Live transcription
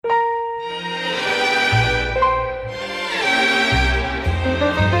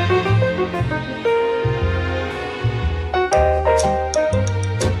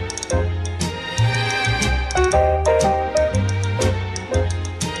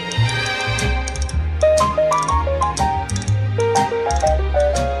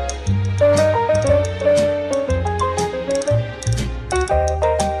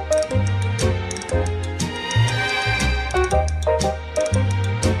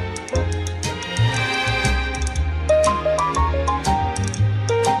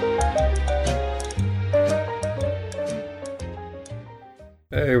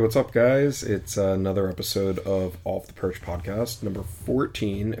what's up, guys? It's another episode of Off the Perch podcast, number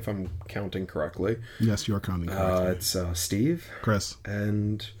 14, if I'm counting correctly. Yes, you are counting correctly. It's Steve. Chris.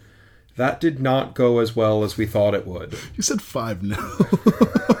 And that did not go as well as we thought it would. You said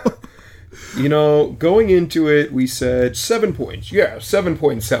 5-0. You know, going into it, we said 7 points. Yeah, 7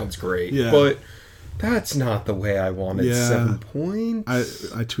 points sounds great. Yeah. But that's not the way I wanted 7 points.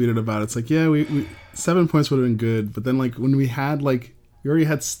 I tweeted about it. It's like, yeah, we 7 points would have been good. But then, like, when we had, like, we already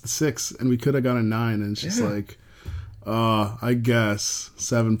had 6 and we could have got a 9. And it's just like, I guess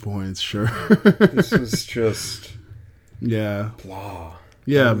 7 points, sure. This was just... Yeah. Blah.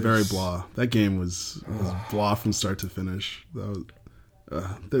 Yeah, very blah. That game was blah from start to finish. That was...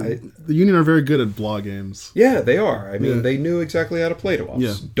 The Union are very good at blah games. Yeah, they are. I mean, they knew exactly how to play to us.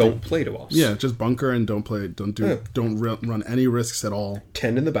 Yeah. Don't play to us. Yeah, just bunker and don't run any risks at all.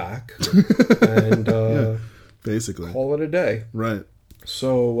 10 in the back. And basically. Call it a day. Right.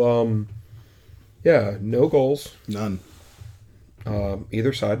 So, no goals. None.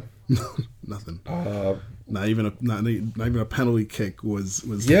 Either side. Nothing. Not even a penalty kick was.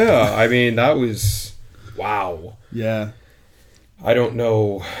 Yeah, I mean, that was wow. Yeah. I don't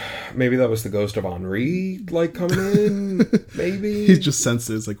know. Maybe that was the ghost of Henri, like, coming in. Maybe he just sensed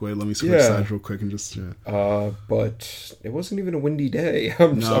it. It's like, wait, let me switch sides real quick and just. Yeah. But it wasn't even a windy day.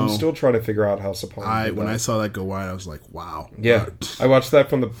 I'm still trying to figure out how Sapong. When I saw that go wide, I was like, wow. Yeah, I watched that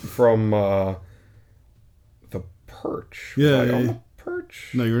from the perch. Yeah.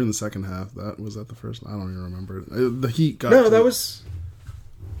 Perch. No, you were in the second half. That was that the first. I don't even remember. The Heat got. No, that was.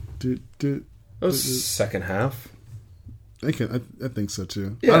 That was second half. I think so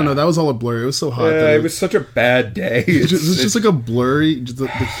too. Yeah. I don't know. That was all a blur. It was so hot. Yeah, it was such a bad day. It's just like a blurry. The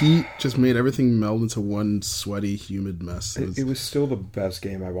heat just made everything meld into one sweaty, humid mess. It was still the best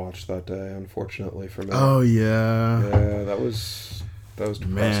game I watched that day. Unfortunately for me. Oh yeah. Yeah, that was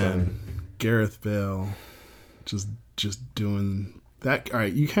depressing. Man, Gareth Bale, just doing that. All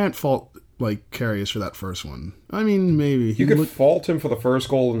right, you can't fault like Karius for that first one. I mean, maybe you could fault him for the first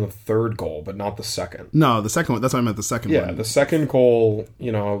goal and the third goal, but not the second. No, the second one. That's what I meant. The second one. Yeah, the second goal.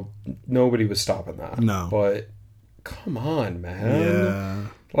 You know, nobody was stopping that. No, but come on, man. Yeah,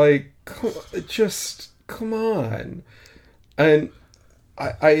 like come on. And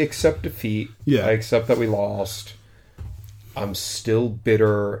I accept defeat. Yeah, I accept that we lost. I'm still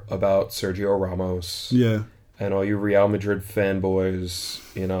bitter about Sergio Ramos. Yeah. And all you Real Madrid fanboys,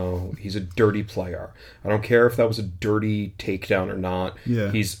 you know, he's a dirty player. I don't care if that was a dirty takedown or not.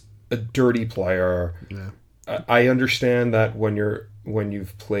 Yeah. He's a dirty player. Yeah. I understand that when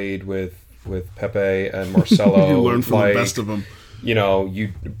you've played with Pepe and Marcelo, you learn from the best of them. You know,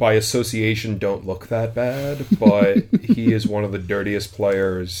 you by association don't look that bad, but he is one of the dirtiest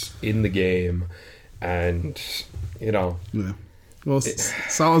players in the game, and you know. Yeah. Well,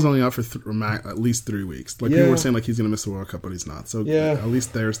 Salah's only out for at least 3 weeks. Like people were saying, like he's going to miss the World Cup, but he's not. So at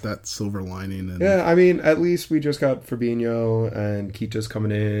least there's that silver lining. And I mean, at least we just got Fabinho and Keita's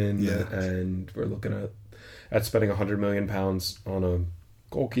coming in, and we're looking at spending £100 million on a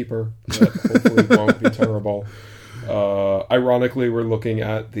goalkeeper that hopefully won't be terrible. Ironically, we're looking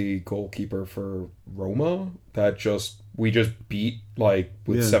at the goalkeeper for Roma that we just beat like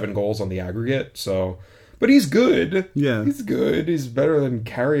with 7 goals on the aggregate. So. But he's good. Yeah. He's good. He's better than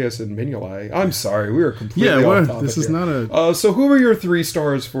Karius and Mignolet. I'm sorry. We were completely off topic this is here. Not a... So who are your 3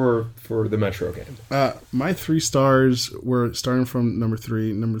 stars for the Metro game? My 3 stars were, starting from number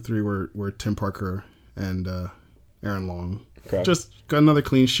 3. Number 3 were Tim Parker and Aaron Long. Okay. Just got another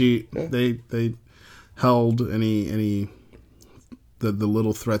clean sheet. Yeah. They held the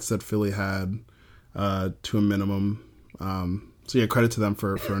little threats that Philly had to a minimum. So yeah, credit to them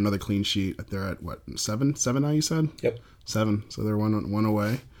for another clean sheet. They're at what, 7 now? You said? Yep, 7. So they're one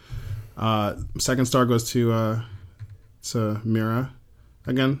away. Second star goes to Mira.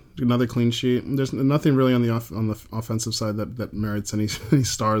 Again, another clean sheet. There's nothing really on the offensive side that merits any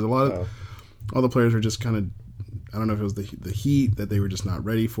stars. All the players are just kind of. I don't know if it was the heat that they were just not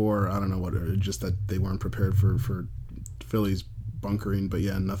ready for. I don't know what, or just that they weren't prepared for Philly's bunkering. But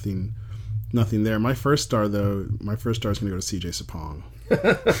yeah, nothing there. My first star is going to go to CJ Sapong.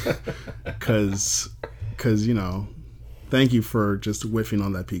 Because, you know, thank you for just whiffing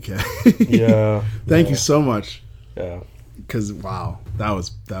on that PK. Yeah. Thank you so much. Yeah. Because, wow, that was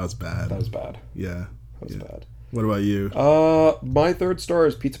bad. That was bad. Yeah. That was bad. What about you? My third star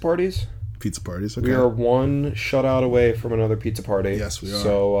is pizza parties. Pizza parties, okay. We are one shutout away from another pizza party. Yes, we are.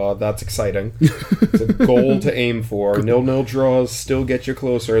 So that's exciting. It's a goal to aim for. 0-0 draws still get you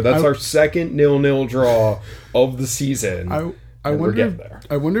closer. That's our second 0-0 draw of the season. I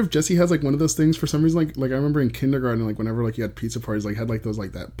wonder if Jesse has like one of those things for some reason. Like I remember in kindergarten, like whenever like you had pizza parties, like had like those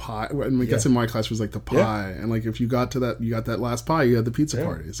like that pie. And I guess in my class was like the pie, and like if you got to that, you got that last pie, you had the pizza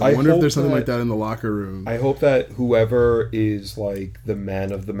party. So I wonder if there's something like that in the locker room. I hope that whoever is like the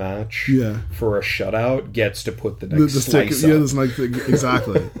man of the match, for a shutout gets to put the next slice up. Yeah, that's like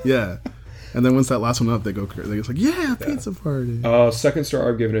exactly. Yeah. And then once that last one up, they go. It's like, pizza party. Second star,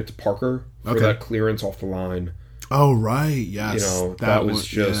 I'm giving it to Parker for that clearance off the line. Oh right, yes. You know, that was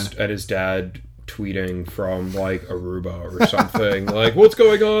just at his dad tweeting from like Aruba or something. Like, what's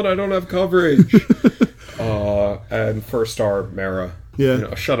going on? I don't have coverage. And first star, Mara. Yeah, you know,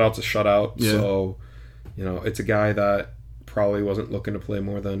 a shutout's a shutout. Yeah. So, you know, it's a guy that probably wasn't looking to play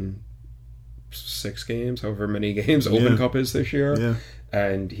more than 6 games, however many games Open Cup is this year. Yeah.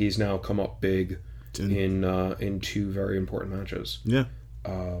 And he's now come up big in 2 very important matches. Yeah.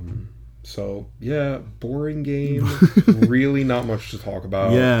 So yeah, boring game. Really, not much to talk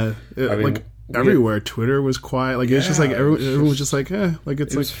about. Yeah, I mean, like everywhere, Twitter was quiet. Like it's just like everyone was just like, like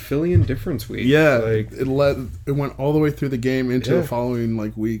it's like Philly Indifference week. Yeah, like it went all the way through the game into the following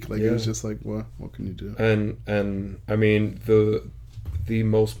like week. Like it was just like, what can you do? And I mean the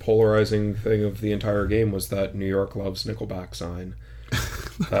most polarizing thing of the entire game was that New York loves Nickelback sign.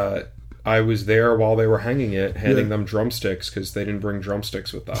 I was there while they were hanging it, handing them drumsticks because they didn't bring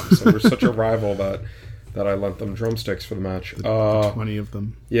drumsticks with them. So we're such a rival that I lent them drumsticks for the match. 20 of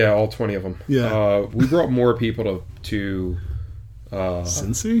them. Yeah, all 20 of them. Yeah. We brought more people to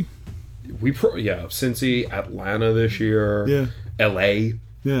Cincy? Cincy, Atlanta this year. Yeah. LA.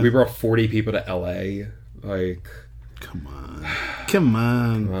 Yeah. We brought 40 people to LA. Like, come on.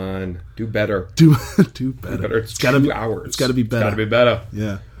 Do better. Do better. It's got to be hours. It's got to be better. It's got to be better.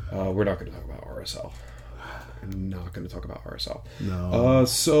 Yeah. We're not going to talk about RSL. I'm not going to talk about RSL.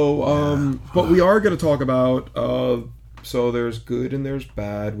 No. But we are going to talk about. So there's good and there's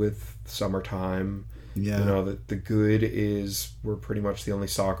bad with summertime. Yeah. You know, the good is we're pretty much the only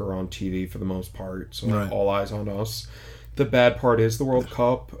soccer on TV for the most part. So all eyes on us. The bad part is the World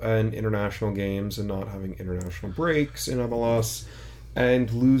Cup and international games and not having international breaks in MLS and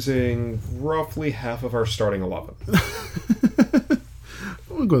losing roughly half of our starting 11.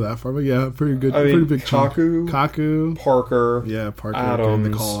 I won't go that far, but yeah, pretty good. I mean, pretty big Kaku, Parker, Parker, Adams,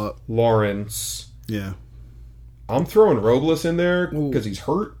 the call up. Lawrence. Yeah. I'm throwing Robles in there because he's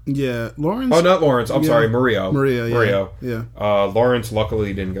hurt. Yeah, Lawrence. Oh, not Lawrence. I'm sorry, Murillo. Murillo. Yeah. Lawrence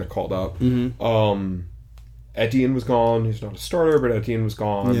luckily didn't get called up. Mm-hmm. Etienne was gone. He's not a starter, but Etienne was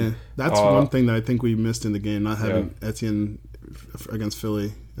gone. Yeah, that's one thing that I think we missed in the game, not having Etienne against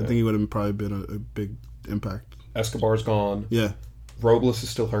Philly. I think he would have probably been a big impact. Escobar's gone. Yeah. Robles is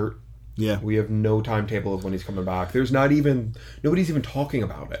still hurt. Yeah. We have no timetable of when he's coming back. Nobody's even talking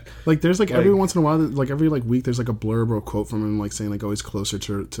about it. Like there's like every once in a while, like every like week, there's like a blurb or a quote from him like saying like, oh, he's closer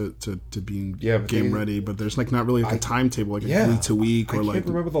to being game ready, but there's like not really like a timetable like week to week or like. I can't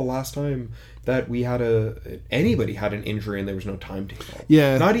remember the last time that we had anybody had an injury and there was no timetable.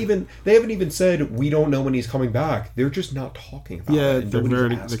 Yeah. They haven't even said we don't know when he's coming back. They're just not talking about it. Yeah,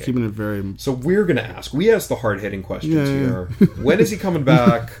 they're keeping it very. So we're gonna ask. We ask the hard hitting questions here. When is he coming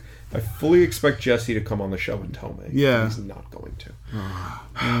back? I fully expect Jesse to come on the show and tell me. Yeah. He's not going to.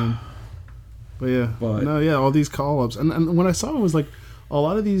 All these call-ups. And when I saw it was like, a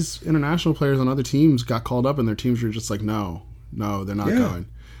lot of these international players on other teams got called up and their teams were just like, no, they're not going.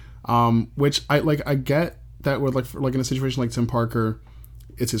 Which I get that with like in a situation like Tim Parker,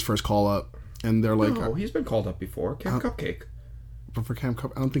 it's his first call-up. And they're like... No, he's been called up before. Cupcake. But for Camp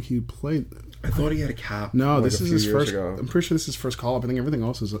Cup, I don't think he played. I thought he had a cap. No, this is his first. Ago. I'm pretty sure this is his first call up. I think everything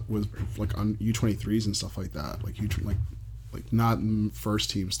else was like on U23s and stuff like that, like not first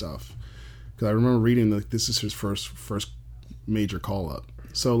team stuff. Because I remember reading like this is his first major call up.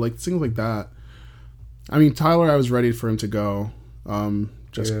 So like things like that. I mean, Tyler, I was ready for him to go.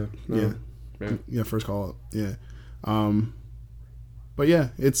 First call up. Yeah. But yeah,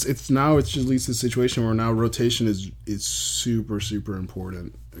 it's just leads to a situation where now rotation is super, super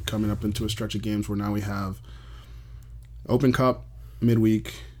important. Coming up into a stretch of games where now we have Open Cup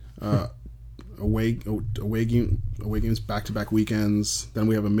midweek, away games back-to-back weekends. Then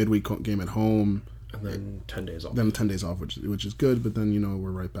we have a midweek game at home, and then 10 days off. Which is good. But then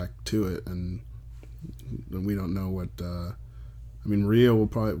we're right back to it, and we don't know what. Rio will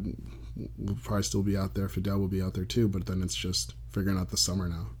probably still be out there. Fidel will be out there too. But then it's just figuring out the summer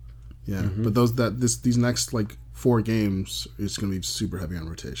now. Yeah, but these next like 4 games is going to be super heavy on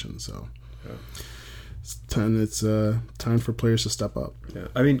rotation. So it's time for players to step up. Yeah,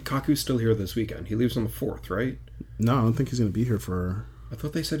 I mean Kaku's still here this weekend. He leaves on the 4th, right? No, I don't think he's going to be here for. I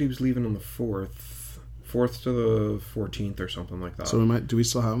thought they said he was leaving on the 4th 4th to the 14th or something like that. So do we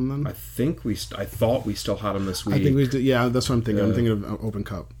still have them then? I think I thought we still had them this week. I think we did. Yeah, that's what I'm thinking. I'm thinking of Open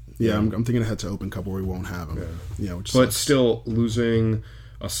Cup. Yeah, I'm thinking ahead to Open Cup where we won't have them. Yeah, which but sucks. Still losing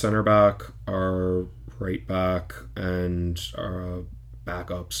a center back, our right back, and our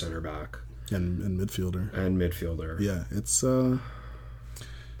backup center back, and midfielder. Yeah, it's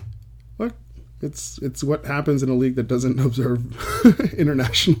look, it's what happens in a league that doesn't observe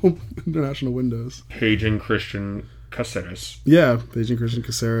international windows. Paging Christian Caceres. Yeah, Paging Christian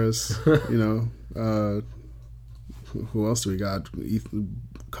Caceres. Who else do we got? Ethan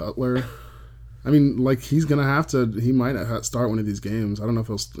Cutler. I mean, like, he's gonna have to. He might start one of these games. I don't know if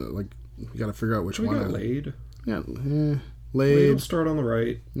he'll we got to figure out which one. We got Lade. Yeah, Lade will start on the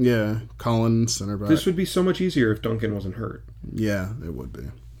right. Yeah, Collins center back. This would be so much easier if Duncan wasn't hurt. Yeah, it would be.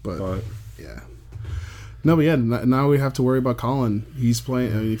 But yeah. No, but yeah. Now we have to worry about Colin. He's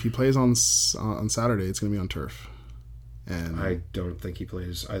playing. I mean, if he plays on Saturday, it's gonna be on turf. And I don't think he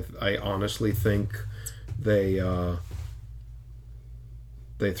plays. I honestly think they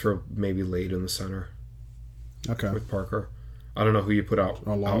throw maybe Lade in the center. Okay. With Parker. I don't know who you put out.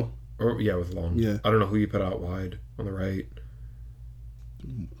 Long? With Long. Yeah. I don't know who you put out wide on the right.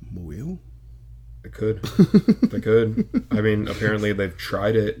 Wheel? They could. They could. I mean, apparently they've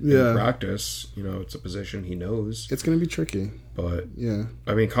tried it in practice. It's a position he knows. It's going to be tricky. But, yeah.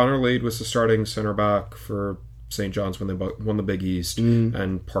 I mean, Connor Lade was the starting center back for St. John's when they won the Big East,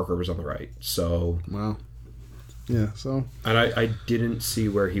 and Parker was on the right. So... Wow. Yeah, so... And I didn't see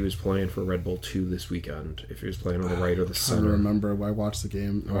where he was playing for Red Bull 2 this weekend, if he was playing on the right or the center. I don't remember. I watched the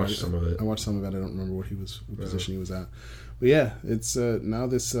game. I watched some of it. I don't remember what position he was at. But yeah, it's now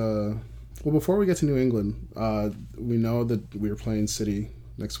this... well, before we get to New England, we know that we are playing City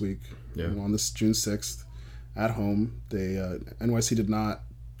next week. Yeah. On this June 6th at home. NYC did not...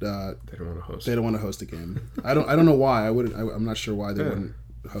 they don't want to host. They don't want to host a game. I don't know why. I'm not sure why they wouldn't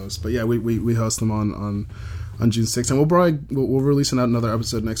host. But yeah, we host them on June 6th, and we'll release another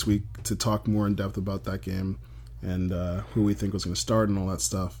episode next week to talk more in depth about that game and who we think was going to start and all that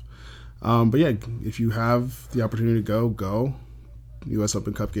stuff. But yeah, if you have the opportunity to go. U.S.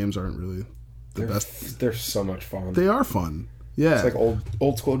 Open Cup games aren't really the best. They're so much fun. They are fun. Yeah, it's like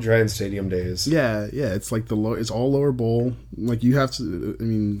old school Giant Stadium days. Yeah. It's like it's all lower bowl. Like you have to. I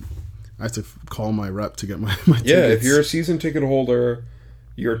mean, I have to call my rep to get my tickets. Yeah, if you're a season ticket holder,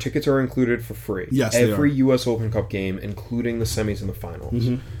 your tickets are included for free. Yes, every U.S. Open Cup game, including the semis and the finals.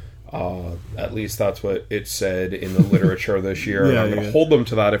 Mm-hmm. At least that's what it said in the literature this year. And I'm going to hold them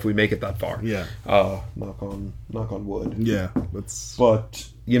to that if we make it that far. Yeah. Knock on wood. Yeah. But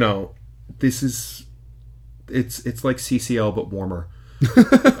this is it's like CCL but warmer.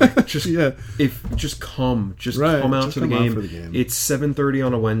 Just come out to the game. It's 7:30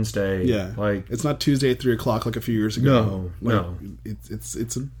 on a Wednesday. Yeah, it's not Tuesday at 3:00 like a few years ago. No. It's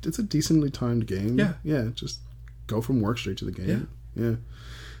a decently timed game. Yeah. Just go from work straight to the game. Yeah.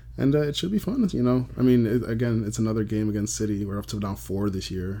 And it should be fun, I mean, it's another game against City. We're up to now 4 this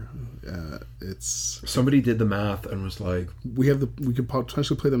year. Somebody did the math and was like, we could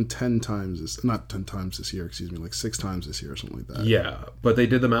potentially play them 10 times. Not 10 times this year. Excuse me, like 6 times this year or something like that. Yeah, but they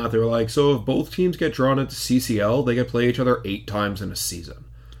did the math. They were like, so if both teams get drawn into CCL, they could play each other 8 times in a season.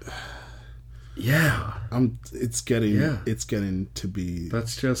 Yeah, it's getting to be.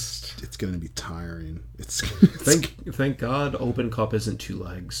 That's just. It's getting to be tiring. Thank God, Open Cup isn't 2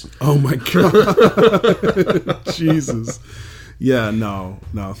 legs. Oh my God, Jesus. Yeah, no.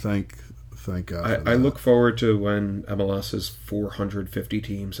 Thank God. I look forward to when MLS is 450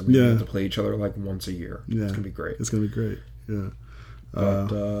 teams and we have to play each other like once a year. Yeah, it's gonna be great. It's gonna be great. Yeah,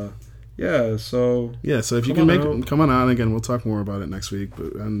 but. So if you can come on out again, we'll talk more about it next week.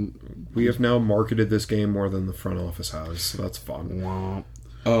 And we have now marketed this game more than the front office has, so that's fun. Wow.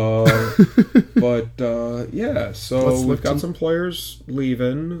 So we've got some players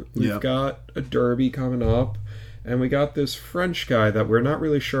leaving. We've got a derby coming up, and we got this French guy that we're not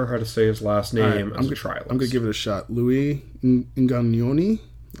really sure how to say his last name as a trialist. I'm gonna give it a shot. Louis Ngagnoni.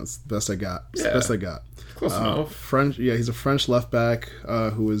 That's the best I got. It's the best I got. Close enough. French, he's a French left back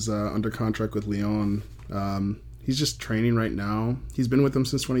who is under contract with Lyon. He's just training right now. He's been with them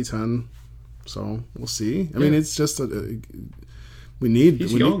since 2010, so we'll see. I mean, it's just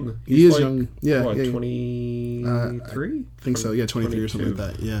He's young. He is young. Yeah, 23. I think so. Yeah, 23 or something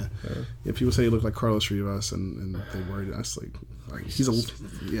like that. Yeah. People say he looked like Carlos Rivas, and they worried us like he's a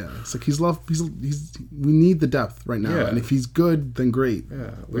It's like we need the depth right now, and if he's good, then great.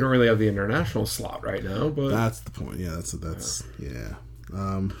 Yeah, we don't really have the international slot right now, but that's the point. Yeah, that's.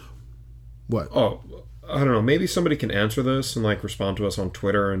 What? Oh, I don't know, maybe somebody can answer this and like respond to us on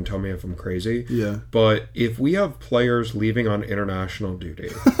Twitter and tell me if I'm crazy. Yeah. But if we have players leaving on international duty,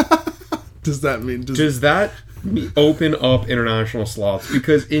 does that mean open up international slots?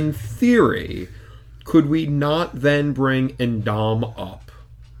 Because in theory, could we not then bring Ndam up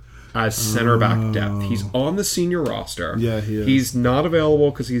as center back depth? He's on the senior roster. Yeah, he is. He's not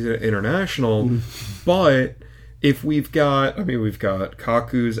available because he's an international, but if we've got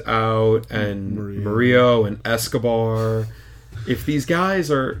Kaku's out and Murillo and Escobar. If these guys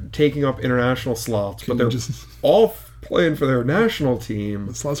are taking up international slots, but they're all playing for their national team,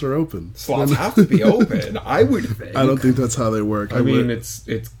 the slots are open. Slots have to be open. I would think. I don't think that's how they work. I mean, it's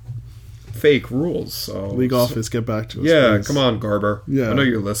fake rules. So league office, get back to us. Yeah, please. come on, Garber. Yeah, I know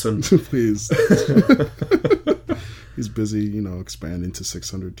you listen. Please. He's busy, expanding to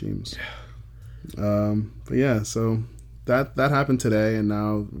 600 teams. But yeah, so that happened today, and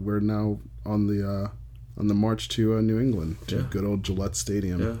now we're on the march to New England, to good old Gillette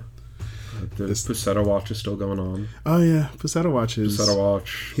Stadium. Yeah. The Pusetta watch is still going on. Oh yeah, Pusetta watch is. Pusetta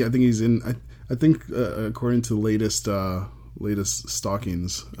watch. Yeah, I think he's in. I think according to the latest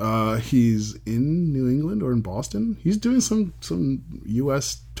stockings, he's in New England or in Boston. He's doing some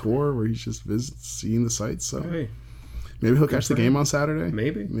U.S. tour where he's just seeing the sites. So maybe he'll catch the game on Saturday.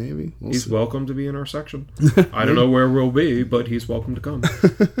 Maybe. He's welcome to be in our section. I don't know where we'll be, but he's welcome to come.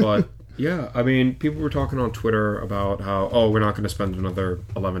 But. Yeah, I mean, people were talking on Twitter about how, we're not going to spend another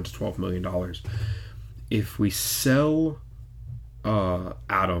 $11 to $12 million. If we sell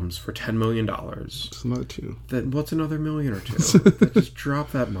Adams for $10 million, it's another two. Then what's another million or two? Just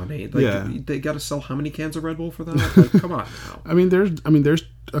drop that money. They got to sell how many cans of Red Bull for that? Like, come on now. I mean, there's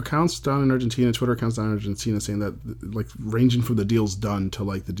accounts down in Argentina, Twitter accounts down in Argentina saying that like ranging from the deals done to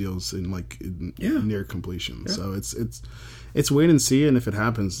like the deals in near completion. Yeah. So it's wait and see, and if it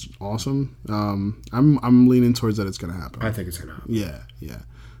happens, awesome. I'm leaning towards that it's going to happen. I think it's going to happen. Yeah.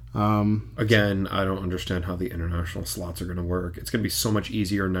 Again, I don't understand how the international slots are going to work. It's going to be so much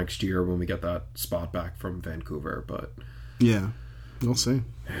easier next year when we get that spot back from Vancouver, but yeah, we'll see.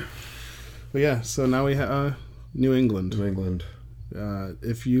 Yeah. But yeah, so now we have New England.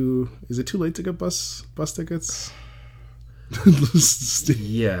 Is it too late to get bus tickets?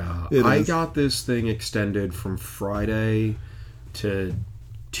 Yeah, I got this thing extended from Friday to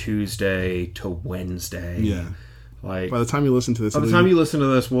Tuesday to Wednesday. Yeah. Like, by the time you listen to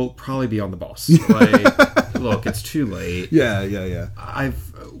this, we'll probably be on the bus. Like, look, it's too late. Yeah.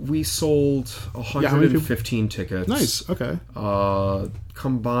 We sold 115 tickets. Nice. Okay.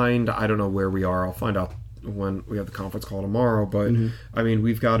 Combined, I don't know where we are. I'll find out when we have the conference call tomorrow. But I mean,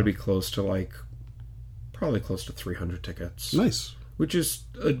 we've got to be close to probably close to 300 tickets. Nice. Which is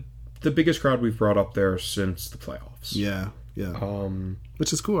the biggest crowd we've brought up there since the playoffs. Yeah.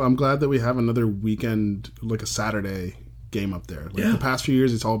 Which is cool. I'm glad that we have another weekend, like a Saturday game up there. The past few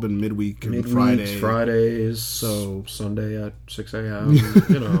years, it's all been midweek and Fridays, so Sunday at 6 a.m.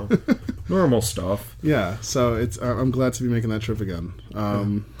 Normal stuff. Yeah. So I'm glad to be making that trip again.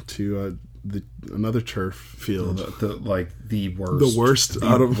 To another turf field, the worst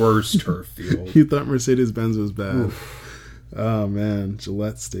turf field. You thought Mercedes-Benz was bad. Oof. Oh man,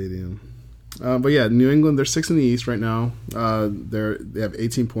 Gillette Stadium. But yeah, New England, they're 6th in the East right now. They have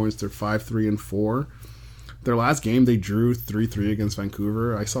 18 points. They're 5-3-4. Their last game, they drew 3-3 against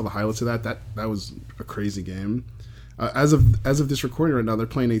Vancouver. I saw the highlights of that. That was a crazy game. As of this recording right now, they're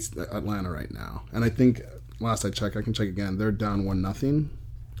playing Atlanta right now, and I think last I checked, I can check again. They're down 1-0.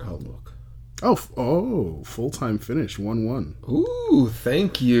 Oh look. Oh, full-time finish, 1-1. Ooh,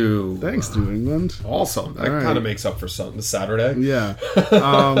 thank you. Thanks, New England. Awesome. That kind of makes up for something this Saturday. Yeah.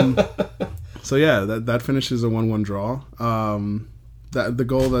 So yeah, that finishes a 1-1 draw. The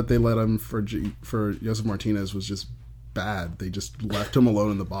goal that they let him for Josef Martinez was just bad. They just left him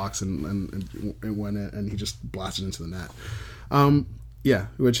alone in the box and went in, and he just blasted into the net. Yeah,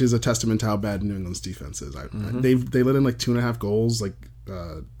 which is a testament to how bad New England's defense is. They let in 2.5 goals.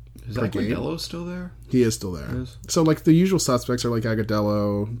 Is Agudelo still there? He is still there. So the usual suspects are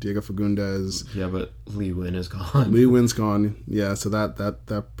Agudelo, Diego Fagundes. Yeah, but Lee Win is gone. Lee Win's gone. Yeah, so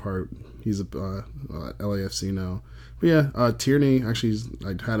that part, he's a LAFC now. But yeah, Tierney, actually,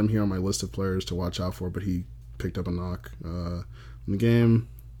 I had him here on my list of players to watch out for, but he picked up a knock in the game.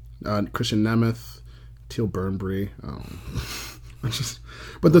 Christian Nemeth, Teal Burnbury.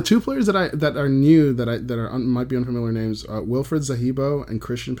 But the two players that are new that might be unfamiliar names, Wilfred Zahibo and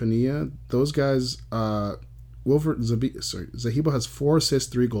Christian Panilla. Those guys, Zahibo has 4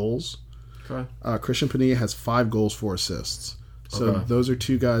 assists, 3 goals. Okay. Christian Panilla has 5 goals, 4 assists. So those are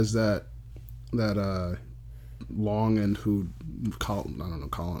two guys that Long and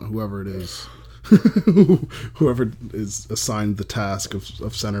Colin, whoever it is, whoever is assigned the task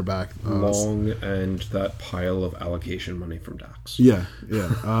of center back. Long and that pile of allocation money from Dax. Yeah.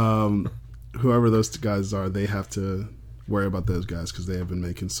 Whoever those guys are, they have to worry about those guys because they have been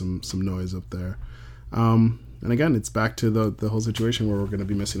making some noise up there. And again, it's back to the whole situation where we're going to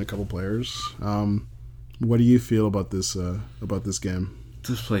be missing a couple players. What do you feel about this game?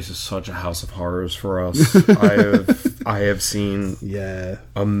 This place is such a house of horrors for us. I have seen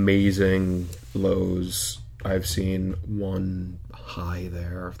amazing lows. I've seen one high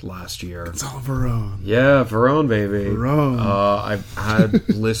there last year. It's all Verón. Yeah, Verón, baby. Verón. I've had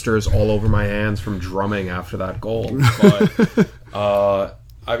blisters all over my hands from drumming after that goal. But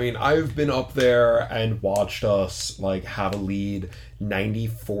I mean, I've been up there and watched us like have a lead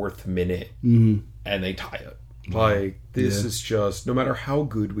 94th minute, and they tie it. Like, this is just, no matter how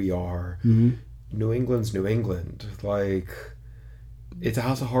good we are, New England's New England. Like, it's a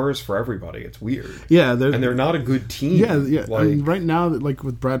house of horrors for everybody. It's weird. Yeah, and they're not a good team. Yeah. Like, I mean, right now, like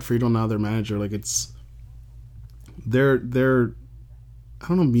with Brad Friedel now, their manager, like they're I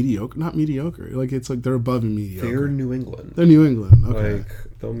don't know, mediocre. Not mediocre. Like, it's like they're above mediocre. They're New England. They're New England. Okay. Like,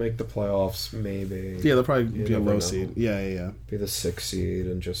 they'll make the playoffs, maybe. Yeah, they'll probably be a low seed. Yeah. Be the 6th seed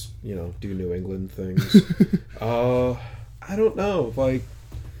and just, do New England things. I don't know. Like,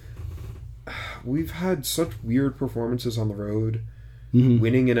 we've had such weird performances on the road.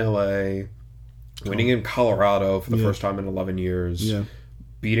 Winning in LA, winning in Colorado for the first time in 11 years,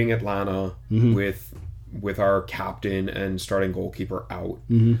 beating Atlanta with our captain and starting goalkeeper out.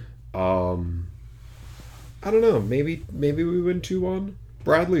 I don't know. Maybe we win 2-1.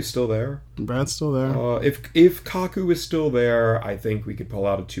 Bradley's still there. Brad's still there. If Kaku is still there, I think we could pull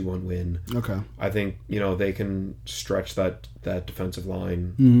out a 2-1 win. Okay. I think they can stretch that defensive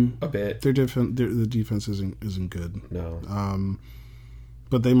line a bit. The defense isn't good. No.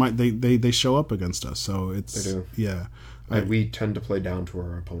 But they show up against us, so it's they do. Yeah. And we tend to play down to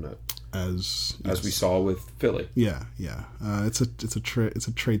our opponent, as we saw with Philly. Yeah. It's a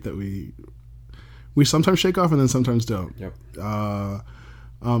trait that we sometimes shake off and then sometimes don't. Yep.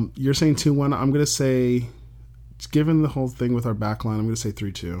 You're saying 2-1. I'm gonna say, given the whole thing with our back line, I'm gonna say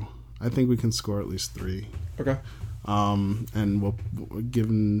 3-2. I think we can score at least 3. Okay. And we'll,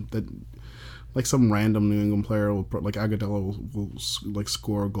 given that, like, some random New England player like Agudelo will like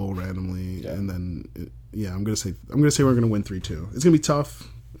score a goal randomly, and then I'm gonna say we're gonna win 3-2. It's gonna be tough,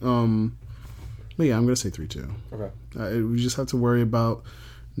 but I'm gonna say 3-2. Okay. We just have to worry about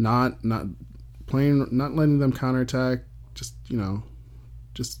not letting them counterattack.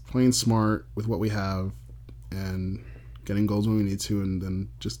 Just playing smart with what we have and getting goals when we need to, and then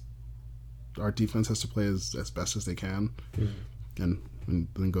just our defense has to play as best as they can, and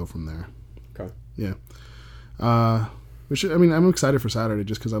then go from there. Okay. Yeah. I'm excited for Saturday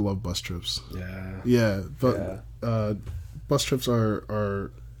just because I love bus trips. Yeah. But bus trips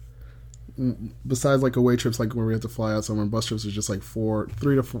are besides like away trips, like where we have to fly out somewhere. Bus trips are just like 3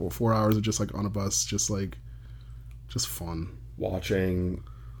 to 4 hours of just like on a bus, just fun. Watching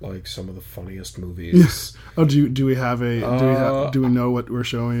like some of the funniest movies. Oh, do we have do we know what we're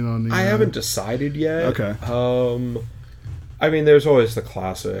showing on the? I haven't decided yet. Okay. I mean, there's always the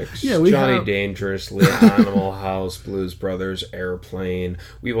classics. Yeah, Johnny Dangerous, Little Animal House, Blues Brothers, Airplane.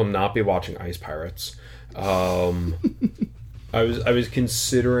 We will not be watching Ice Pirates. I was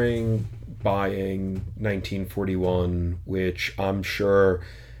considering buying 1941, which I'm sure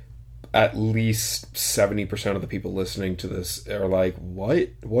at least 70% of the people listening to this are like,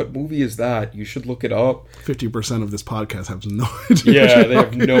 what movie is that? You should look it up. 50% of this podcast have no idea. Yeah, they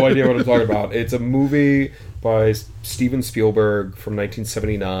have no idea what I'm talking about. It's a movie by Steven Spielberg from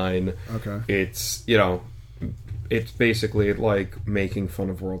 1979. Okay. It's basically like making fun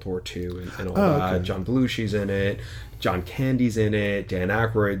of World War II and all that. Okay. John Belushi's in it. John Candy's in it. Dan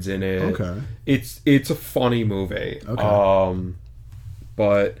Aykroyd's in it. Okay. It's a funny movie. Okay.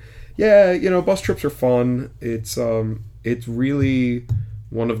 But yeah, bus trips are fun. It's really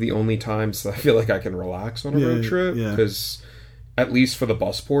one of the only times that I feel like I can relax on a road trip, because at least for the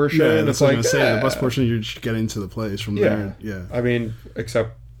bus portion, it's like the bus portion, you're just getting to the place from there. Yeah. I mean,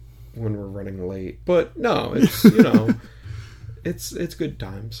 except when we're running late, but no, it's it's good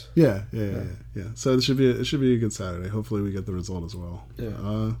times. Yeah. So it should be a good Saturday. Hopefully, we get the result as well.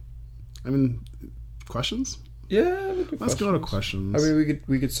 Yeah. I mean, questions. Yeah, let's go to questions. I mean,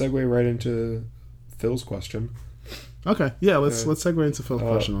 we could segue right into Phil's question. Okay, yeah, let's segue into Phil's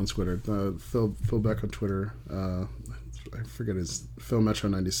question on Twitter. Phil Beck on Twitter. I forget his Phil Metro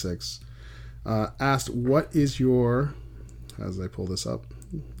 96 asked, "What is your?" As I pull this up,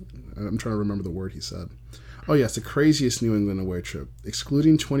 I'm trying to remember the word he said. Oh yes, the craziest New England away trip,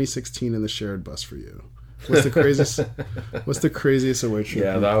 excluding 2016 and the shared bus for you. What's the craziest? What's the craziest away trip?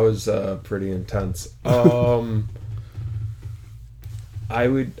 Yeah, that was pretty intense. I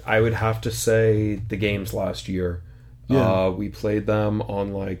would have to say the games last year. Yeah. We played them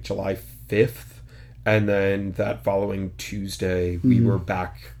on like July 5th, and then that following Tuesday we were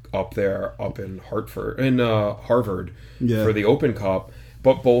back up in Harvard for the Open Cup.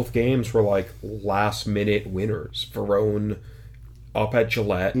 But both games were like last minute winners. Verone up at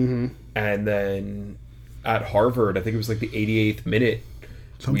Gillette, and then at Harvard, I think it was like the 88th minute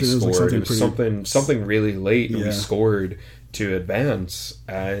we scored. It was something really late, and we scored to advance.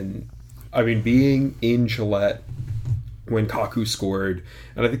 And I mean, being in Gillette when Kaku scored,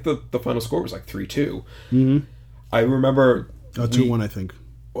 and I think the final score was like 3-2. I remember 2-1. I think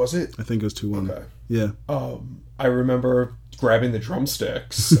was it. I think it was 2-1. Okay. Yeah. I remember grabbing the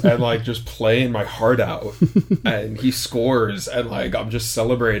drumsticks and like just playing my heart out, and he scores, and like I'm just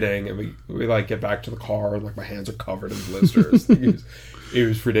celebrating, and we like get back to the car, and like my hands are covered in blisters. It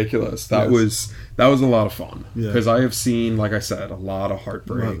was ridiculous. That was a lot of fun, because I have seen, like I said, a lot of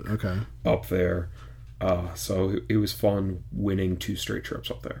heartbreak up there. So it was fun winning 2 straight trips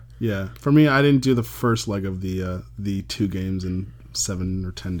up there. Yeah, for me, I didn't do the first leg of the 2 games in 7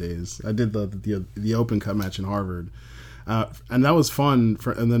 or 10 days. I did the Open Cup match in Harvard. And that was fun.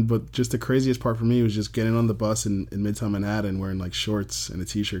 But just the craziest part for me was just getting on the bus in Midtown Manhattan wearing like shorts and a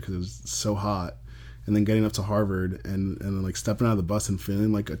t-shirt because it was so hot, and then getting up to Harvard and then like stepping out of the bus and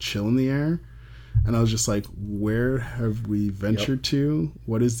feeling like a chill in the air. And I was just like, where have we ventured to?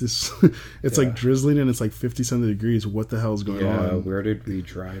 What is this? It's like drizzling and it's like 50-something degrees. What the hell is going on? Where did we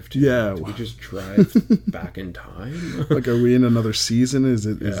drive to? Yeah. Did we just drive back in time? Like, are we in another season? And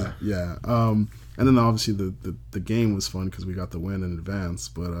then obviously the game was fun because we got the win in advance.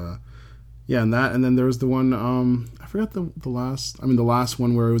 But and then there was the one, I forgot the last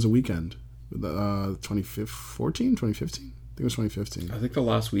one where it was a weekend. 2015? I think it was 2015. I think the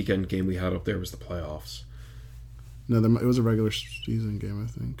last weekend game we had up there was the playoffs. No, it was a regular season game, I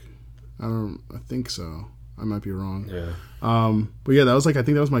think. I think so. I might be wrong. Yeah. But yeah, I think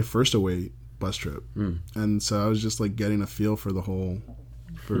that was my first away bus trip. And so I was just like getting a feel for the whole,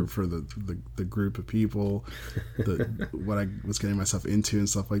 for the group of people, what I was getting myself into and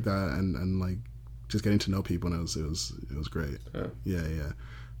stuff like that, and like just getting to know people, and it was great. Yeah.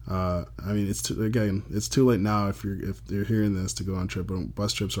 I mean, it's too late now if you're hearing this to go on trip, but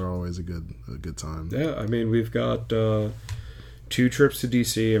bus trips are always a good time. Yeah, I mean, we've got 2 trips to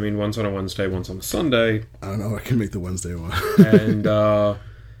DC. I mean, one's on a Wednesday, one's on a Sunday. I don't know, I can make the Wednesday one. And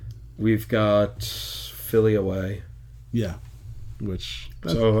we've got Philly away. Yeah.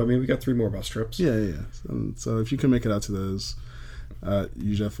 So I mean, we got 3 more bus trips. Yeah. So if you can make it out to those,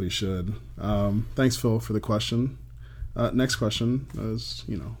 you definitely should. Thanks, Phil, for the question. Next question is,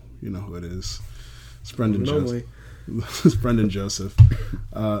 you know who it is. It's Brendan Joseph. It's Brendan Joseph.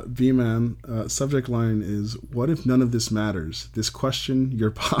 B-Man, subject line is, what if none of this matters? This question,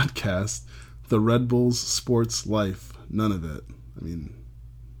 your podcast, the Red Bulls sports life, none of it. I mean...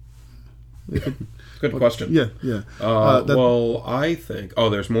 Good question. Yeah. Well, I think... Oh,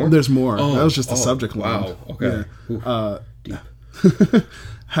 there's more? There's more. That was just the subject line. Wow, okay. Yeah. Deep.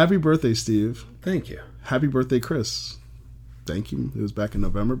 Happy birthday, Steve. Thank you. Happy birthday, Chris. Thank you. It was back in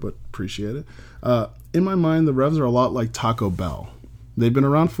November, but appreciate it. In my mind, the Revs are a lot like Taco Bell. They've been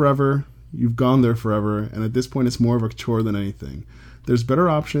around forever. You've gone there forever. And at this point, it's more of a chore than anything. There's better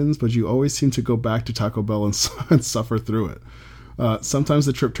options, but you always seem to go back to Taco Bell and suffer through it. Sometimes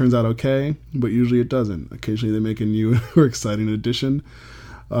the trip turns out okay, but usually it doesn't. Occasionally they make a new or exciting addition,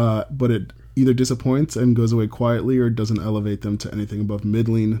 but it either disappoints and goes away quietly or doesn't elevate them to anything above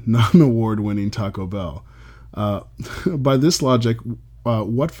middling, non-award-winning Taco Bell. By this logic,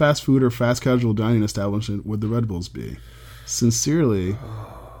 what fast food or fast casual dining establishment would the Red Bulls be? Sincerely,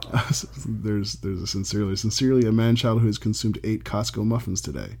 there's a sincerely a man-child who has consumed 8 Costco muffins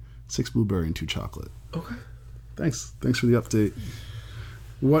today, 6 blueberry and 2 chocolate. Okay. Thanks for the update.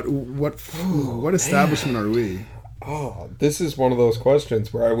 What establishment are we? Oh, this is one of those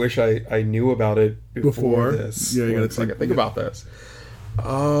questions where I wish I knew about it before this. Yeah, you gotta think about this.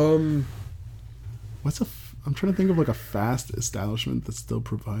 I'm trying to think of like a fast establishment that still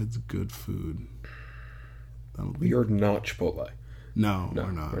provides good food. You're not Chipotle. No,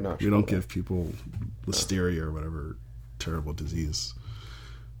 we're not. We're not Chipotle. We don't give people listeria or whatever terrible disease.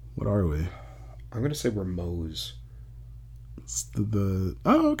 What are we? I'm going to say we're Moe's. It's oh,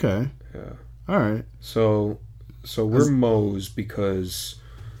 okay. Yeah. All right. So we're Moe's because,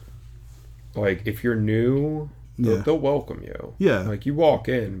 like, if you're new they'll welcome you. Yeah. Like, you walk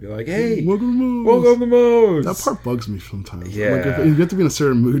in and be like, hey, welcome to Moe's. Welcome to Moe's. That part bugs me sometimes. Yeah. Like, you have to be in a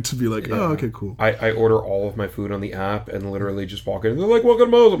certain mood to be like, Yeah. oh, okay, cool. I order all of my food on the app and literally just walk in and they're like, welcome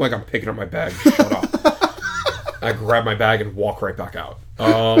to Moe's. I'm like, I'm picking up my bag. Shut up. I grab my bag and walk right back out.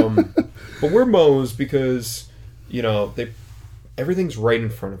 But we're Moe's because, you know, everything's right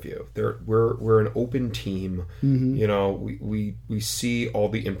in front of you. We're an open team. Mm-hmm. You know, we see all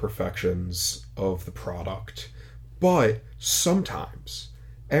the imperfections of the product, but sometimes,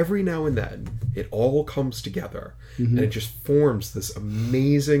 every now and then, it all comes together and it just forms this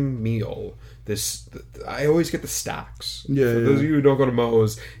amazing meal. I always get the stacks. Yeah. For those of you who don't go to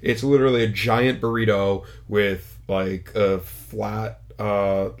Moe's, it's literally a giant burrito with like a flat,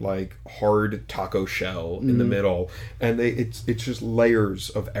 like hard taco shell in the middle, and it's just layers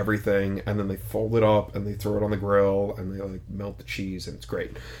of everything, and then they fold it up and they throw it on the grill and they like melt the cheese, and it's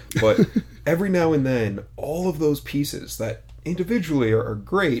great. But every now and then, all of those pieces that individually are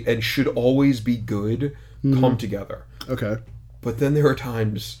great and should always be good come together. Okay. But then there are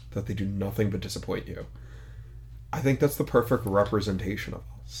times that they do nothing but disappoint you. I think that's the perfect representation of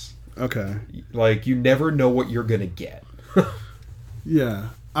us. Okay. Like, you never know what you're gonna get. Yeah.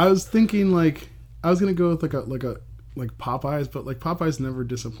 I was thinking I was gonna go with like Popeyes, but like Popeyes never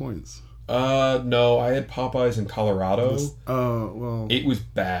disappoints. No, I had Popeyes in Colorado. Oh, well. It was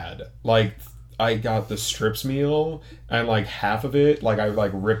bad. Like, I got the strips meal, and like half of it, like I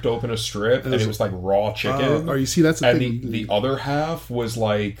like ripped open a strip, and it was like raw chicken. Oh, you see, that's the and thing. the other half was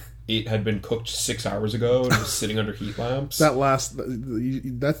like it had been cooked 6 hours ago and was sitting under heat lamps. That's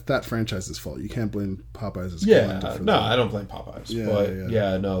that franchise's fault. You can't blame Popeyes. I don't blame Popeyes.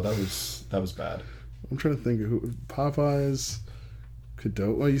 No, that was bad. I'm trying to think of who Popeyes.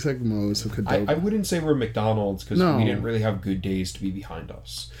 Qdoba. Well, you said Moe's, so Qdoba. I wouldn't say we're McDonald's because we didn't really have good days to be behind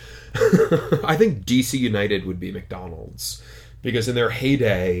us. I think DC United would be McDonald's because in their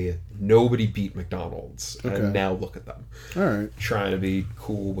heyday, nobody beat McDonald's, and now look at them. All right, trying to be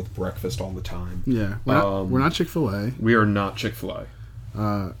cool with breakfast all the time. Yeah, we're not Chick-fil-A. We are not Chick-fil-A.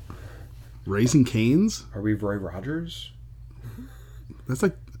 Raising Cane's. Are we Roy Rogers? That's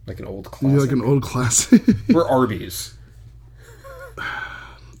like an old classic. Like an old classic. We're Arby's.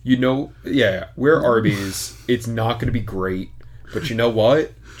 You know, yeah, we're Arby's. It's not going to be great, but you know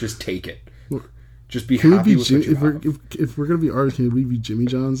what? Just take it. Just be happy with what you have. If we're going to be Arby's, can we be Jimmy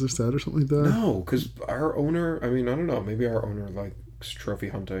John's instead or something like that? No, because our owner, I mean, I don't know. Maybe our owner likes trophy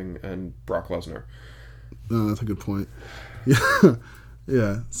hunting and Brock Lesnar. No, that's a good point. Yeah.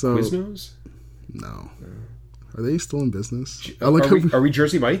 Yeah. So Quiznos? No. Are they still in business? Are we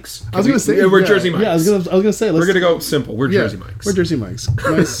Jersey Mike's? I was going to say we're Jersey Mike's. Yeah, I was going to say we're going to go simple. We're Jersey Mike's. We're Jersey Mike's.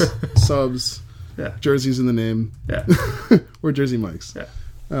 Nice subs. Yeah. Jerseys in the name. Yeah. We're Jersey Mike's. Yeah.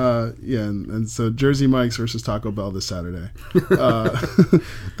 And so Jersey Mike's versus Taco Bell this Saturday.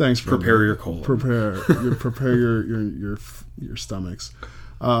 Thanks for prepare your colon. Prepare your stomachs.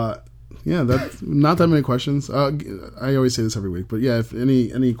 Yeah, that's not that many questions. I always say this every week, but yeah, if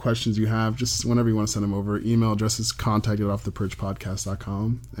any questions you have, just whenever you want to send them over, email address is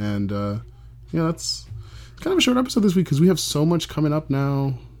contact@offtheperchpodcast.com. And yeah, that's kind of a short episode this week because we have so much coming up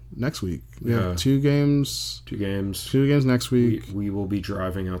now. Next week we have two games next week. We will be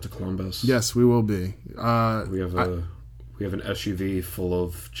driving out to Columbus. Yes, we will be. We have an SUV full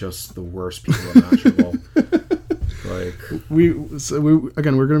of just the worst people imaginable. We're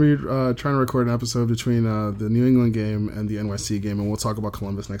going to be trying to record an episode between the New England game and the NYC game, and we'll talk about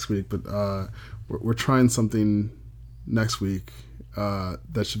Columbus next week. But we're trying something next week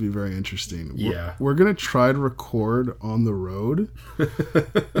that should be very interesting. We're going to try to record on the road.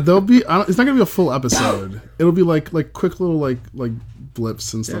 It's not going to be a full episode. It'll be like quick little like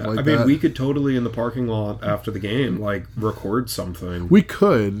blips and stuff like that. I mean, we could totally in the parking lot after the game record something. We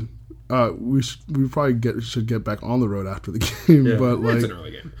could. We probably should get back on the road after the game, but it's an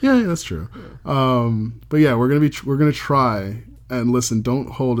early game. Yeah, that's true. Yeah. But yeah, we're gonna try and listen. Don't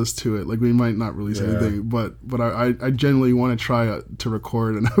hold us to it. Like we might not release anything, but I genuinely want to try to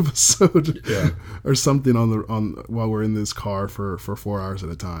record an episode or something while we're in this car for 4 hours at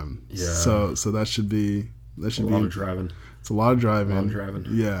a time. Yeah. So that should be a lot of driving. It's a lot of driving.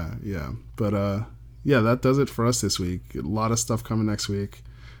 Yeah. But yeah, that does it for us this week. A lot of stuff coming next week.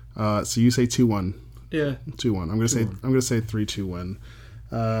 So you say 2-1. Yeah. 2-1. I'm gonna say 3-2 win.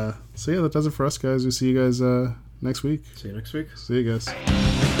 So yeah, that does it for us, guys. We'll see you guys next week. See you next week. See you guys.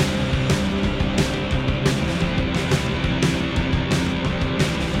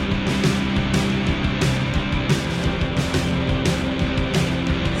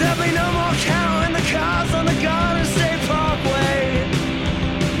 There'll be no more cow in the cars on the garden.